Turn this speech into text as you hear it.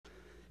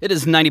It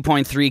is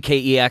 90.3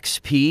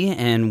 KEXP,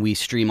 and we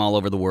stream all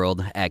over the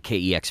world at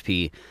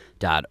KEXP.org.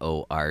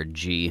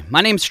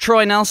 My name's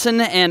Troy Nelson,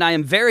 and I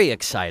am very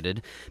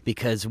excited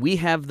because we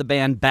have the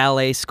band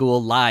Ballet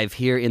School live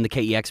here in the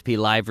KEXP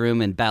live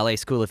room. And Ballet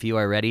School, if you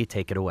are ready,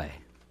 take it away.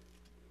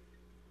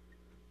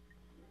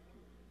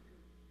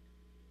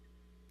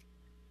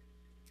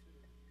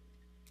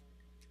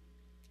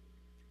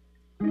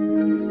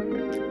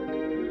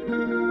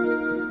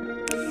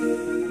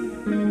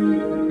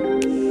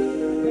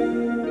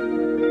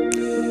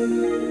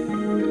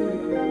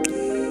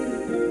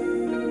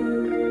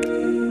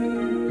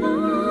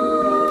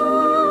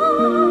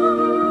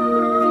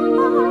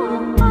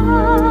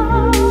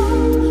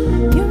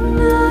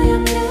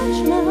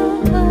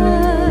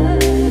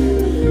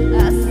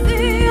 I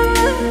see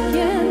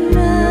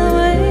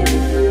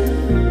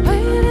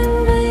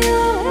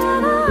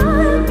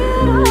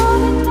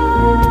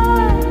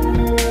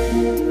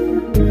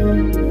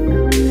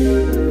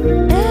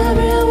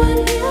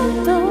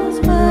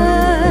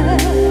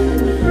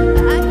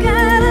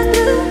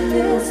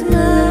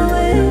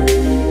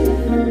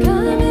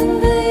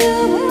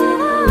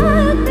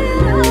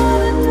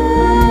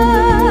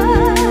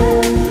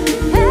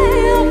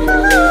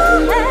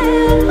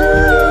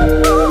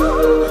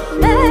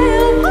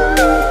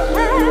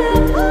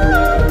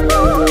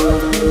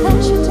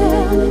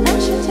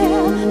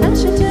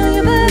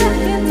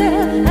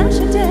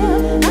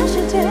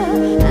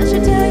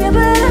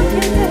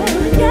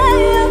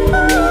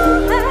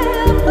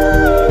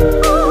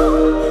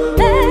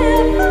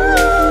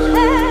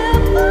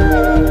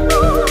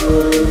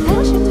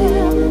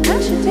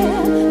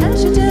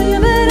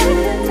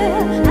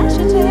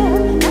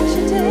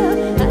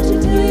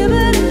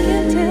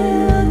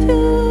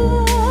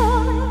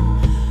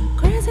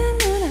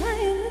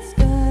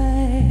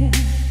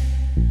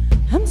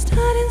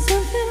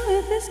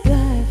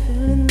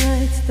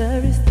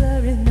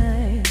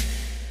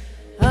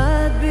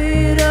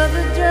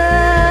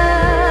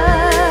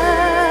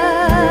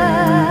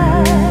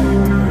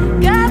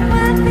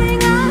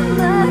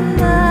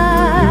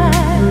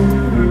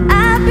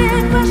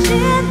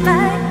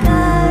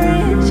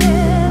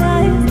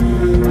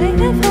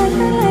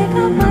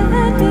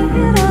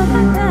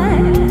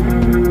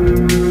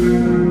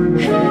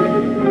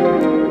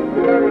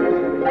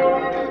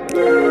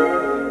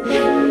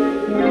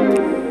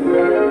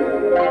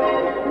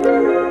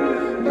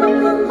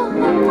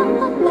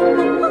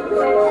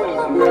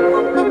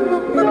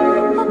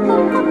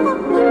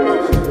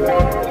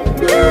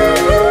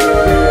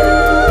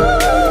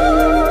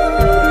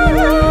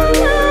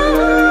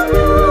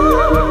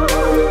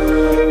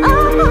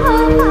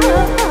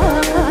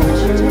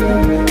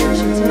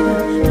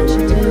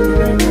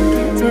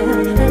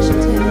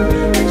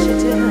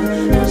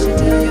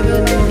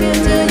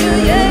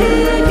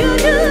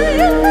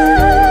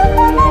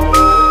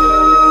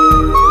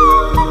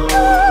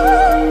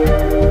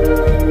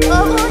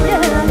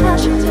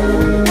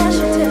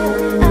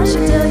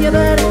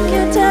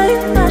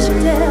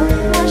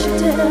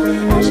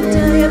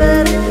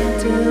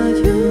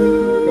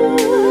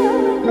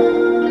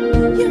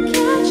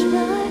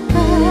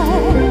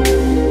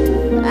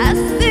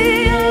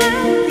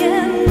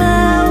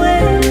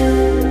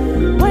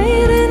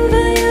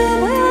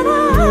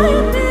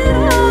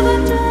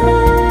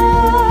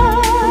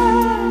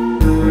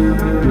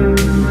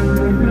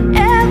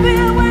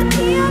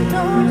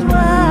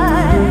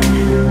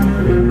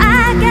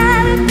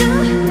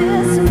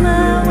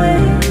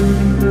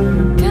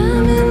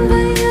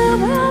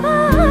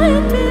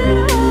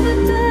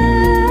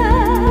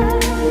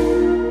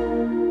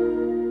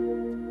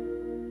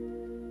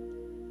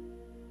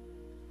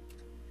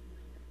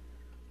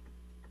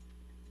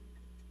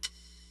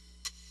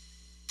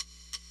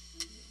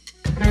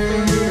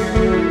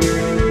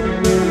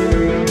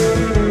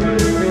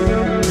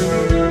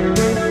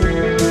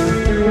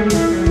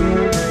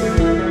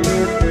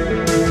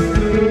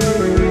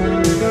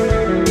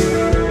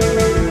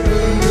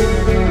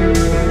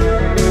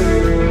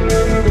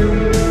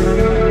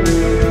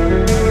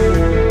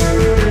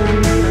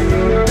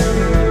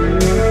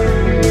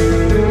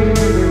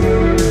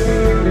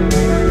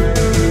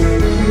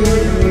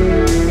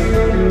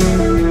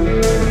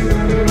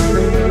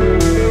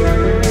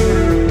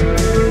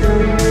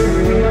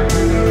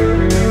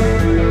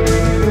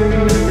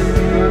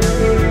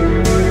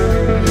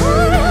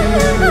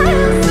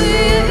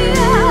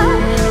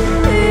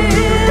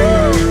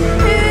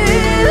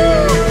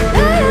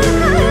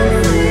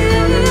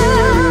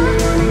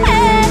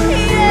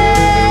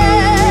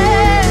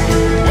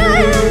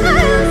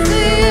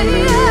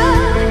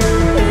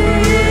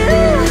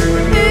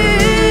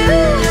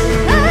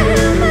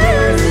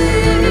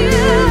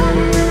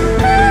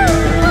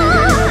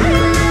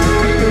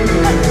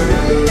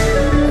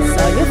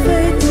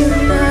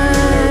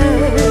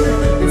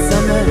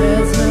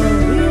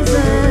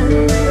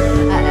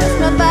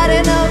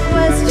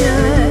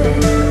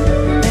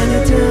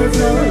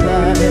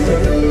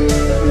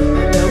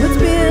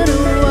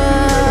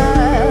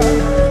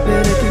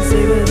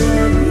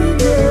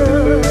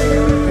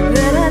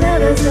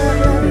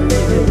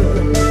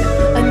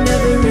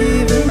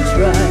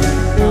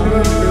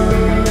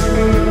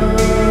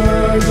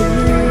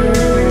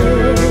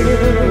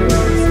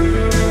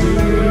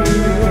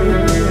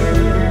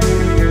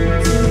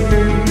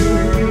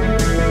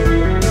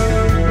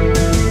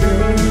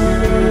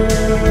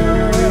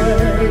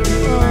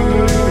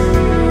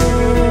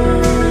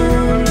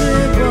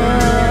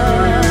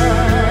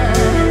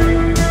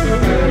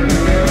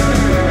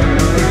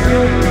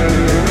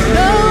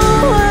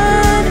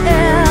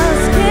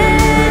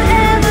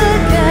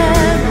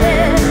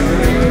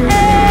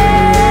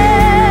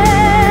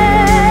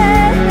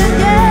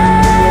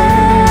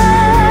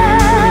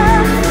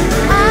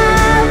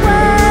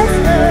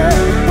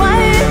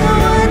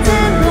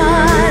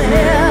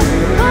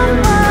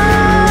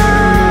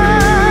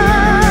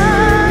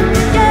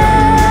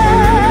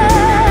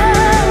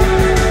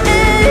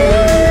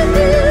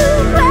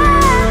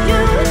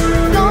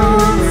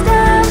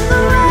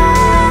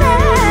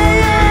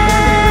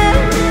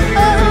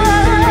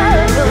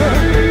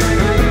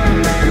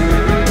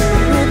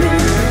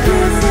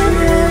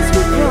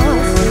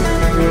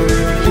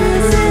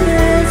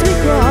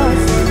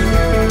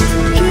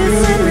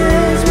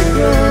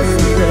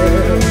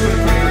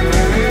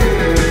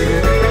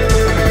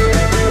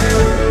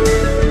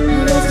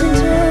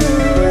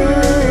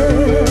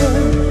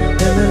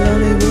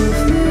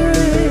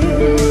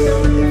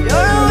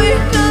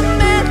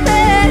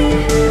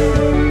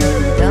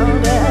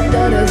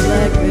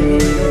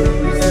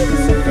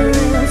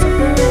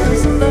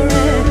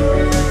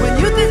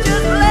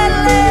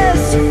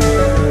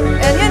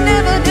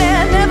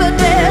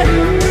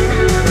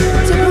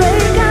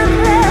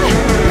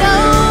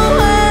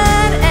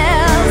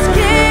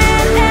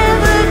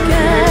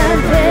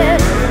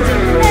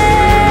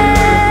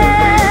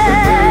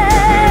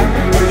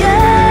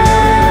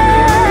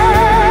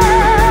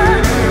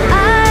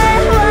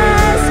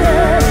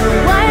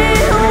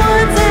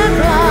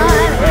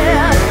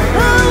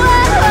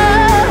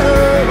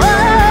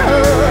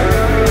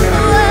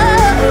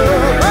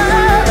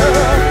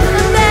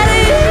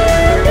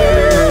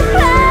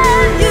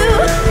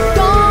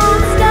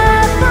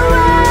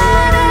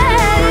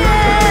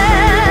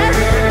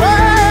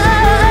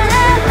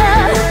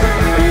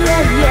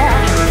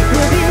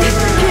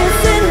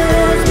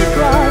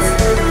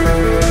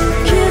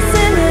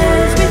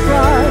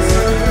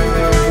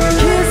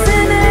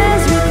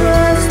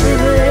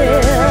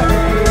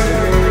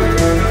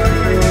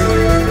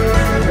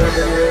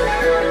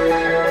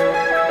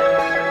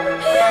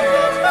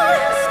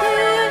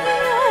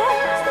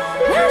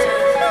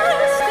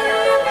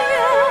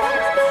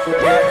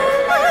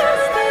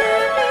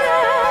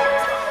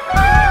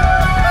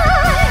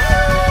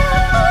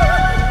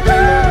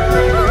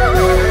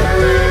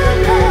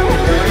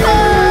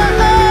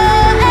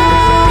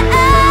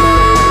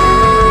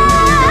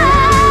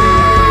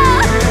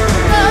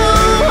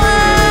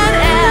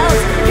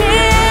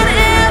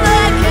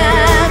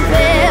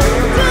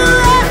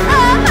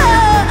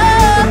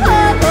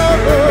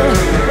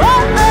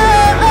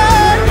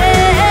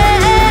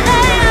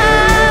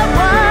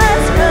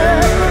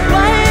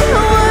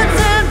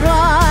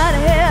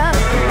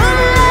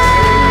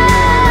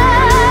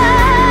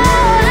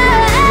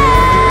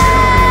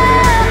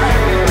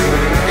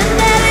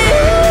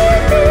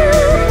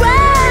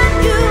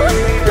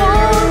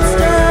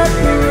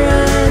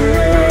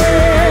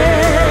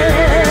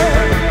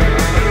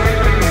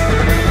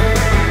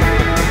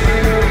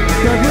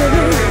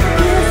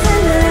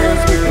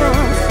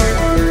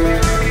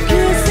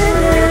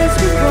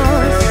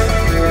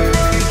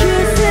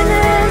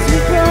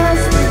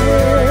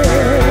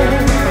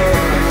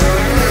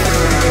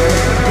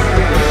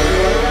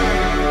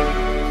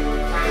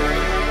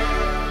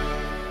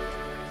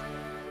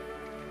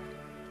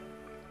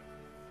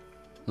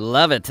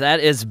Love it. That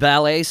is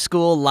Ballet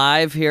School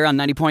live here on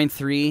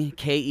 90.3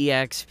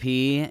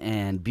 KEXP,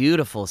 and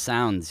beautiful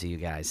sounds, you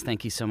guys.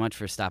 Thank you so much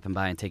for stopping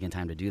by and taking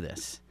time to do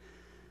this.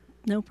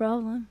 No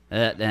problem.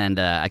 And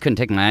I couldn't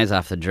take my eyes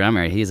off the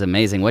drummer. He's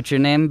amazing. What's your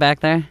name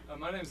back there?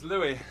 My name's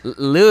Louis.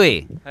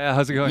 Louis. Hey,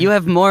 how's it going? You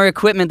have more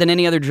equipment than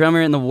any other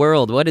drummer in the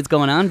world. What is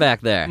going on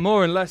back there?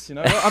 More and less, you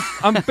know.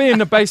 I'm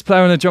being a bass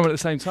player and a drummer at the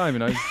same time, you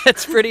know.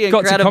 It's pretty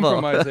incredible. Got to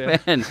compromise here.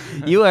 Man,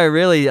 you are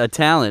really a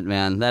talent,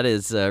 man. That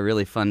is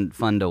really fun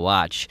to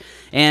watch.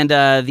 And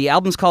the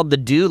album's called The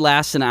Dew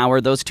Lasts an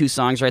Hour. Those two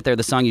songs right there,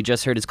 the song you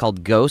just heard is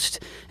called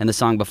Ghost, and the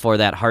song before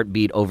that,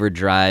 Heartbeat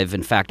Overdrive.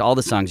 In fact, all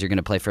the songs you're going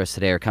to play for us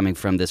today are coming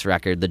from this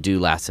record, The Dew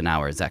Lasts an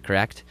Hour. Is that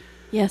correct?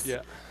 Yes.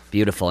 Yeah.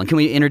 Beautiful. And can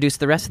we introduce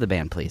the rest of the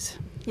band, please?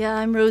 Yeah,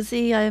 I'm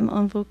Rosie. I'm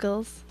on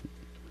vocals.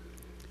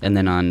 And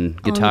then on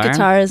guitar? On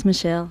guitar is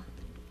Michelle.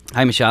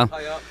 Hi, Michelle.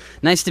 Hiya.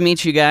 Nice to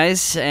meet you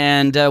guys.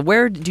 And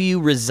where do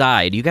you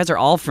reside? You guys are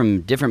all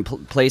from different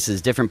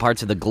places, different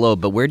parts of the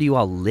globe, but where do you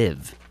all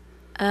live?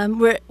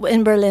 We're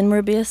in Berlin.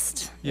 We're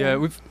based. Yeah,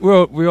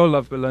 we all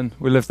love Berlin.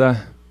 We live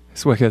there.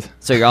 It's wicked.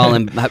 So you're all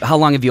in... How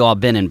long have you all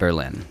been in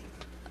Berlin?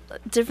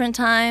 Different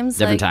times.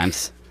 Different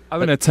times. I've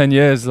been there 10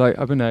 years.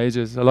 I've been there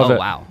ages. I love it. Oh,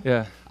 wow.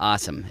 Yeah.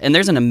 Awesome. And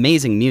there's an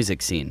amazing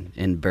music scene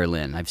in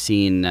Berlin. I've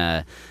seen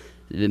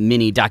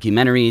mini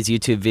documentaries,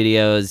 YouTube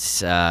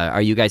videos.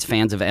 Are you guys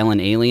fans of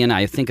Ellen Alien?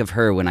 I think of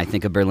her when I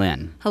think of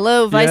Berlin.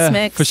 Hello, Vice Yeah,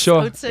 Mix. for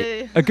sure.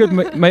 O2. A good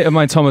mate of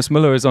mine, Thomas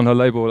Muller, is on her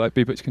label, like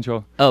B-Pitch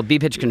Control. Oh,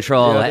 B-Pitch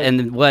Control, Yeah.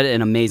 and what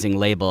an amazing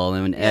label.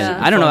 And Yeah.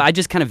 I don't know, I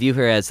just kind of view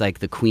her as like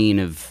the queen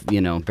of,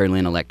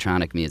 Berlin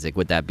electronic music.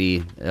 Would that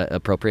be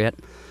appropriate?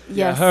 Yes.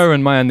 Yeah, her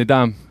and Maya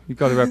Nidam. You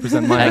got to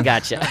represent Maya. I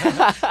gotcha.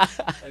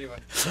 Anyway.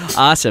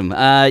 Awesome.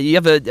 You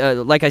have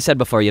like I said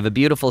before, you have a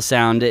beautiful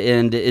sound.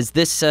 And is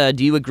this,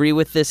 do you agree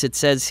with this? It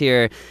says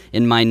here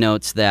in my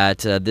notes that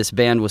this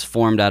band was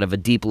formed out of a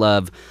deep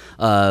love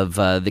of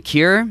The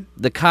Cure,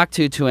 the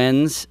Cocteau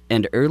Twins,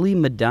 and early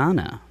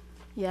Madonna.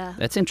 Yeah.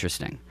 That's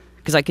interesting.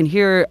 Because I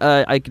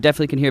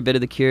definitely can hear a bit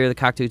of The Cure, the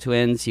Cocteau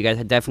Twins. You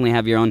guys definitely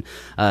have your own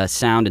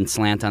sound and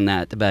slant on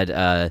that. But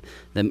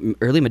the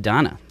early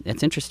Madonna,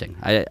 that's interesting.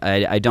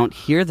 I don't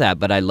hear that,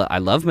 but I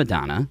love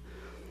Madonna.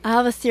 I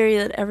have a theory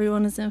that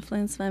everyone is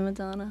influenced by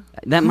Madonna.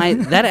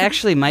 That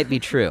actually might be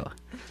true.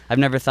 I've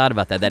never thought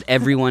about that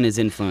everyone is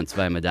influenced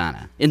by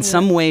Madonna in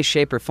some way,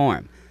 shape, or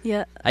form.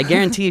 Yeah. I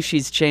guarantee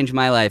she's changed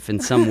my life in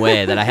some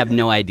way that I have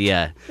no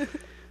idea.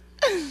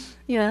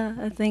 Yeah,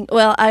 I think.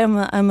 Well, I'm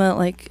a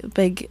like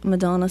big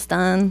Madonna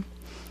stan,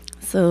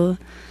 so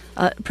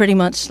pretty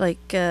much like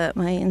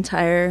my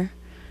entire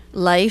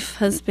life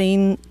has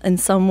been in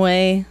some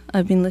way.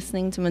 I've been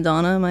listening to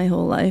Madonna my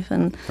whole life,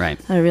 and Right.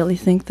 I really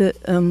think that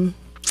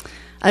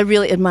I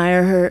really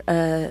admire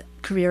her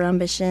career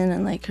ambition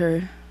and like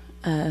her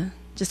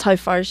just how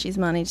far she's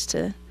managed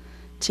to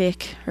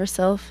take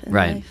herself in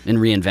Right, life. and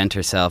reinvent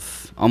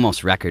herself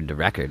almost record to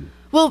record.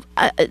 Well,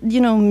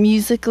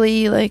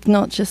 musically, like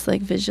not just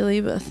like visually,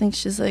 but I think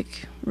she's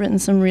like written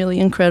some really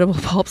incredible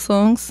pop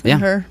songs Yeah. in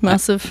her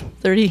massive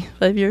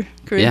 35-year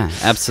career. Yeah,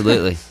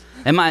 absolutely.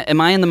 Am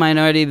I in the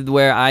minority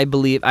where I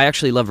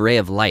actually love Ray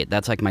of Light?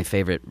 That's like my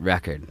favorite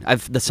record.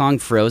 The song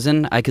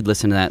Frozen, I could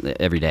listen to that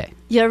every day.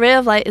 Yeah, Ray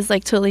of Light is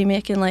like totally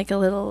making like a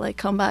little like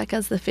comeback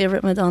as the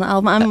favorite Madonna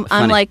album.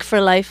 I'm like for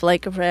life,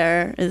 Like a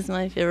Prayer is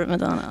my favorite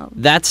Madonna album.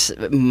 That's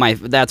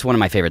one of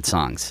my favorite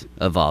songs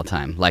of all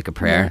time, Like a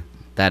Prayer. Yeah.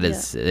 That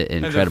is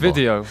incredible. And the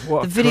video.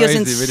 What The a video's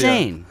crazy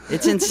insane. Video.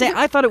 It's insane.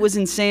 I thought it was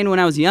insane when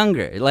I was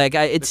younger. Like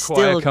it's The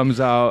choir still comes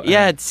out.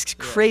 Yeah, it's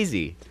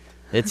crazy.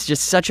 It's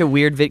just such a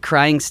weird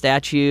crying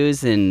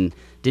statues. And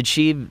did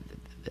she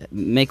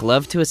make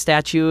love to a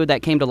statue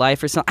that came to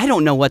life or something? I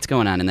don't know what's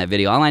going on in that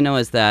video. All I know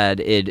is that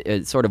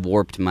it sort of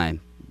warped my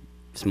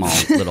small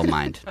little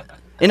mind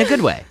in a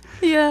good way.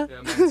 Yeah.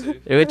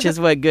 Which is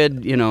what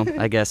good,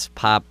 I guess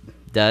pop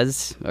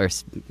does. Or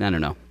I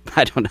don't know.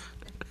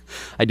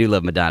 I do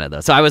love Madonna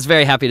though, so I was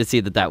very happy to see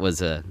that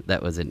was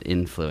an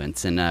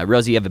influence. And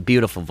Rosie, you have a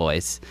beautiful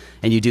voice,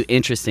 and you do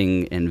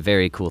interesting and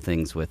very cool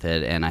things with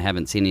it. And I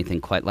haven't seen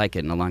anything quite like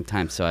it in a long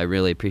time, so I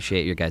really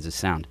appreciate your guys'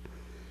 sound.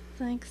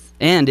 Thanks.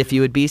 And if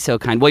you would be so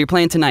kind, well, you're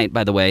playing tonight,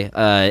 by the way,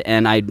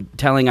 and I'm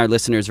telling our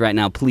listeners right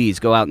now, please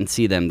go out and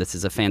see them. This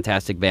is a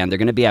fantastic band. They're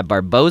going to be at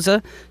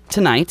Barboza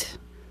tonight.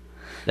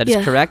 That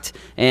is correct.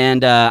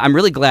 And I'm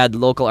really glad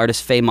local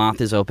artist Faye Moth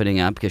is opening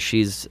up because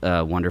she's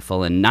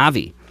wonderful. And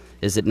Navi.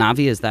 Is it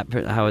Navi? Is that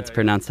how it's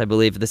pronounced, I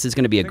believe? This is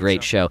going to be a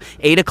great show.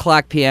 8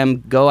 o'clock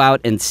p.m., go out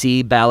and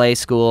see Ballet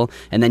School.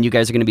 And then you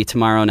guys are going to be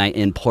tomorrow night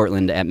in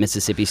Portland at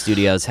Mississippi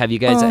Studios. Have you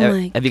guys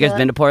have you guys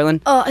been to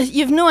Portland? Oh,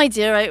 you've no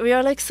idea, right? We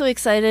are like so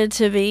excited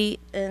to be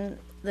in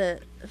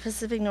the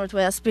Pacific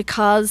Northwest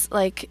because,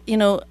 like, you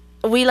know,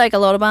 we like a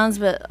lot of bands,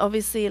 but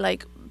obviously,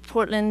 like,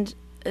 Portland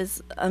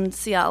and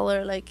Seattle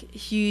are like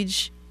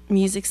huge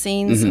music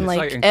scenes and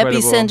like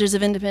epicenters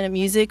of independent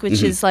music,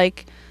 which is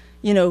like,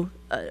 you know,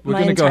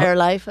 my entire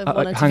life I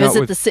wanted to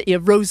visit the City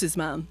of Roses,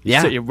 man.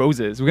 Yeah. City of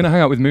Roses. We're going to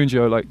hang out with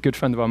Moonjo, like good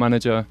friend of our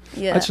manager.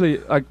 Yeah. Actually,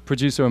 like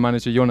producer and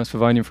manager Jonas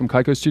Verwijnen from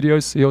Kaiko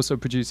Studios. He also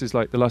produces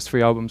like the last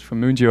 3 albums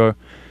from Moonjo.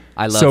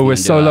 I love So Moon we're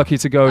Duo. so lucky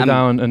to go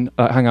down and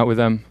hang out with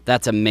them.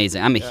 That's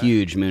amazing. I'm a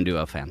huge Moon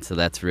Duo fan, so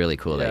that's really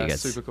cool that you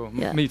guys. Super cool.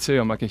 Yeah. Me too.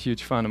 I'm like a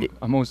huge fan.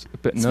 I'm always a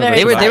bit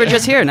nervous. They were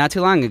just here not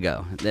too long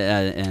ago,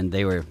 and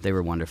they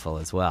were wonderful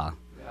as well.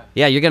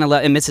 Yeah, you're gonna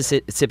love in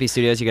Mississippi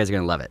Studios. You guys are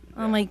gonna love it.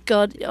 Oh my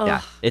God! Oh,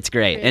 yeah, it's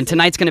great. crazy. And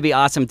tonight's gonna be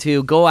awesome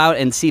too. Go out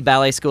and see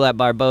Ballet School at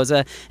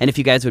Barboza. And if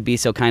you guys would be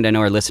so kind, I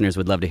know our listeners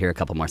would love to hear a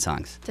couple more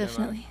songs.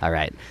 Definitely. All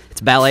right,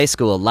 it's Ballet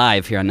School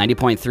live here on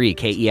 90.3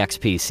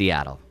 KEXP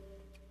Seattle.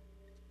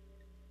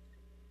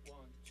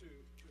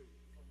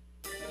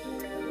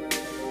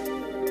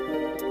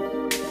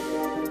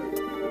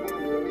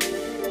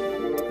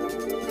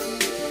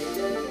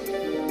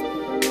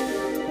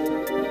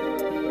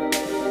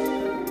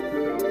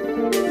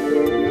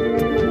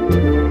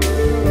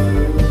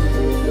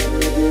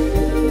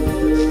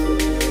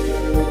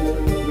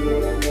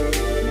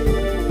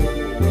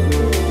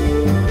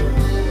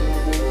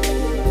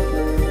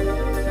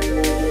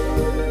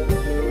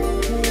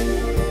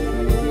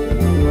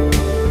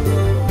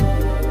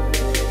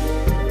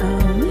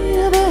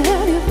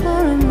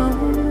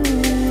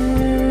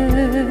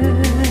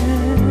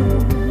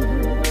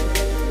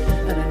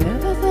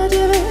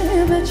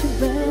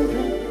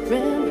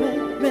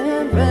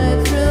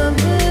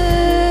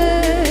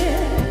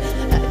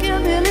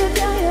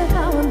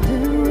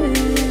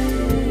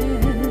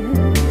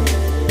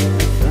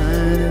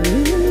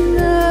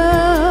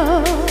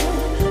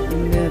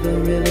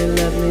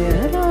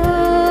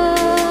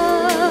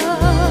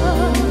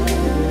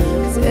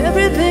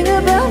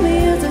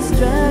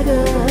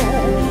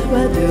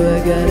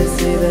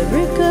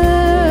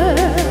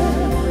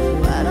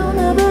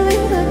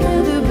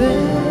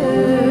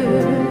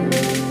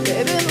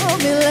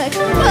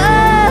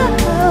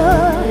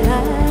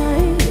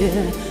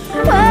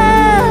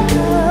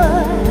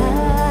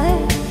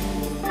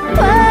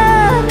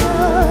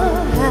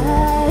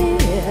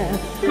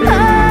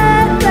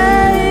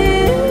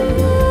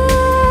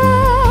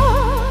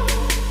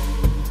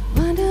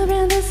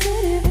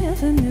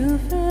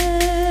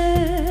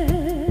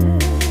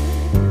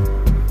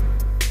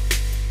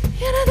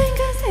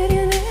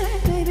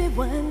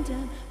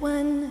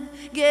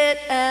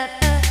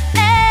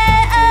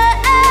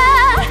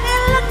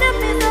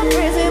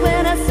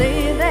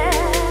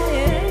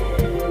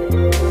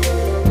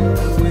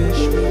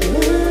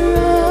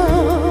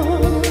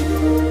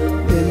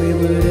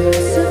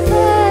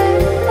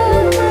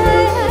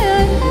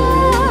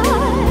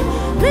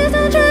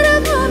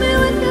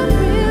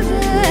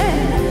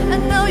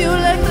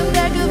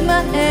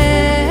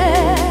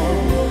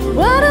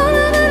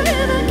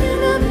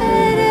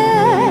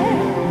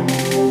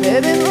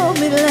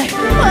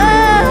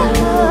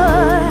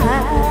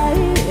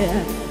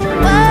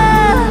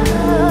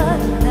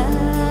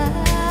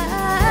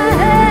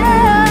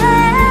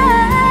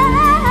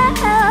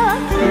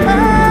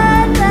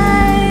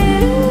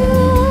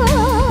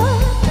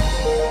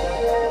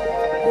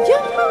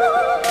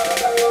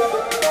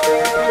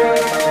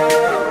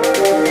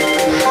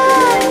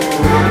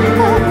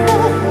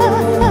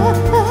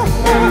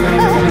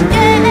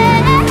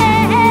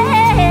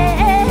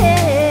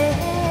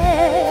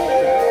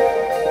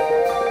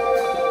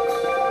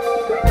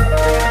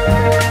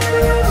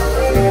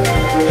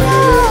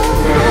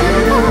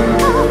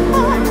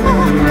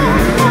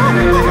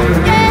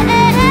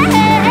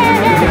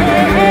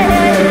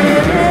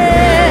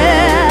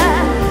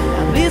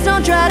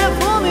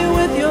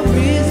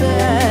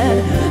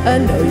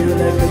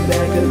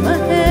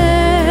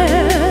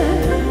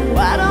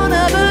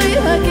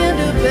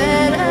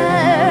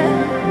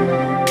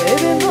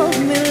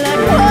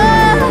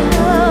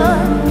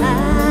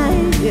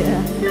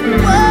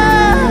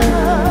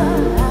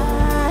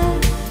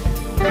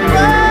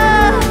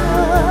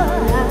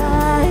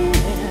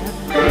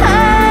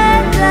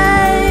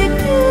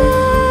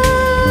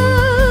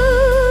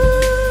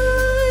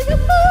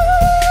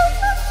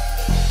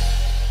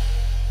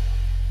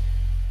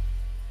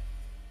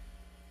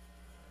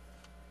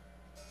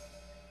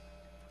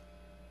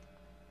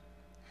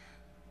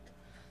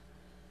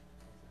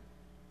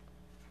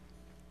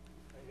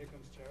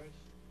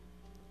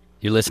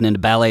 You're listening to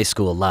Ballet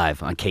School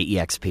live on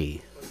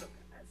KEXP.